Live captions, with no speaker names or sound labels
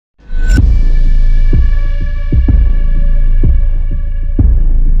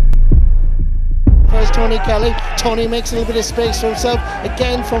Tony Kelly. Tony makes a little bit of space for himself.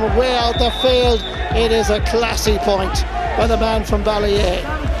 Again from way out the field. It is a classy point by the man from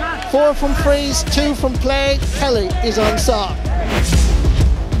Ballyea. 4 from frees, 2 from play. Kelly is on top.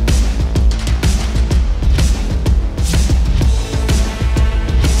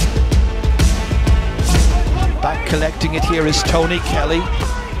 Back collecting it here is Tony Kelly.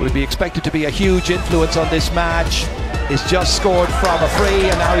 Will be expected to be a huge influence on this match. He's just scored from a free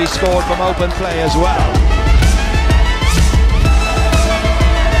and now he's scored from open play as well.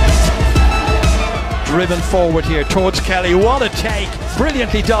 Driven forward here towards Kelly. What a take!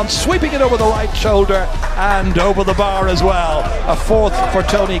 Brilliantly done, sweeping it over the right shoulder and over the bar as well. A 4th for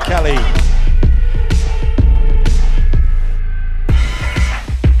Tony Kelly.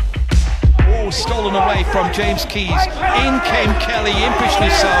 Stolen away from James Keys. In came Kelly, impishly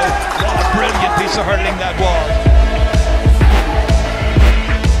so. What a brilliant piece of hurling that was.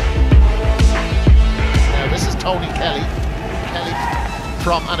 Now this is Tony Kelly. Kelly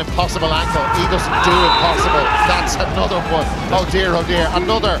from an impossible angle. He doesn't do impossible. That's another one. Oh dear, oh dear.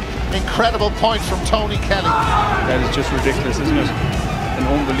 Another incredible point from Tony Kelly. That is just ridiculous, isn't it? An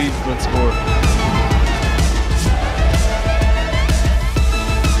unbelievable score.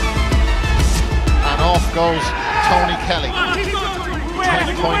 Off goes Tony Kelly.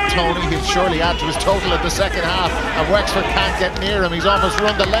 10-point Tony. He'll surely add to his total in the second half. And Wexford can't get near him. He's almost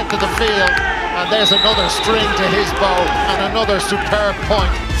run the length of the field. And there's another string to his bow and another superb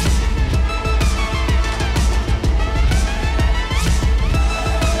point.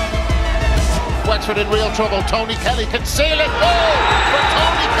 Wexford in real trouble. Tony Kelly can seal it. Goal for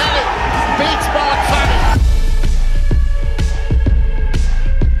Tony Kelly. Beats Mark Fanning.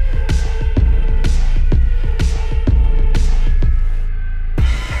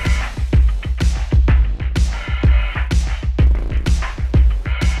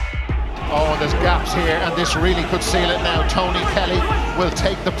 Oh, there's gaps here, and this really could seal it now. Tony Kelly will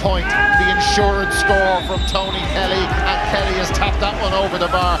take the point. The insurance score from Tony Kelly, and Kelly has tapped that one over the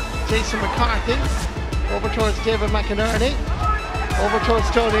bar. Jason McCarthy over towards David McInerney. Over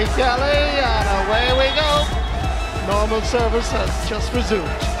towards Tony Kelly, and away we go. Normal service has just resumed.